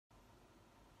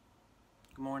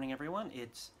Good morning, everyone.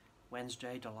 It's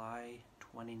Wednesday, July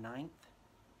 29th,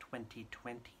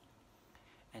 2020.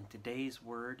 And today's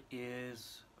word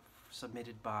is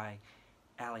submitted by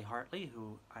Allie Hartley,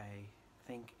 who I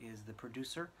think is the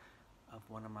producer of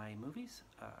one of my movies,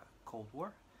 Cold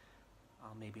War.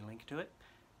 I'll maybe link to it.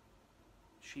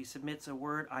 She submits a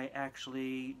word I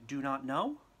actually do not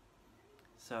know,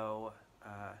 so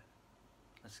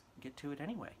let's get to it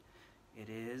anyway. It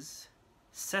is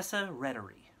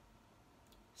Sesa-redery.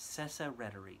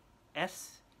 Sesa-redery.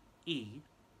 S-E-C-E-R-E-T-A-R-Y.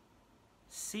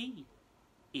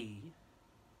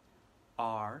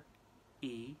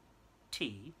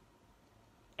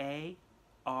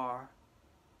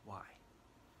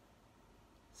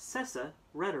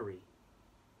 Sesa-redery.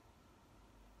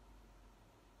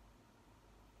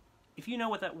 If you know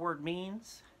what that word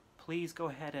means, please go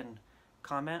ahead and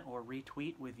comment or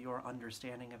retweet with your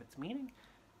understanding of its meaning,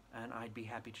 and I'd be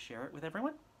happy to share it with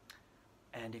everyone.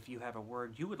 And if you have a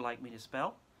word you would like me to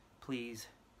spell, please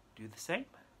do the same.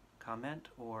 Comment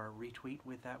or retweet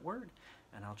with that word,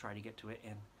 and I'll try to get to it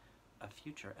in a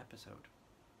future episode.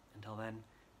 Until then,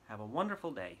 have a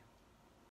wonderful day.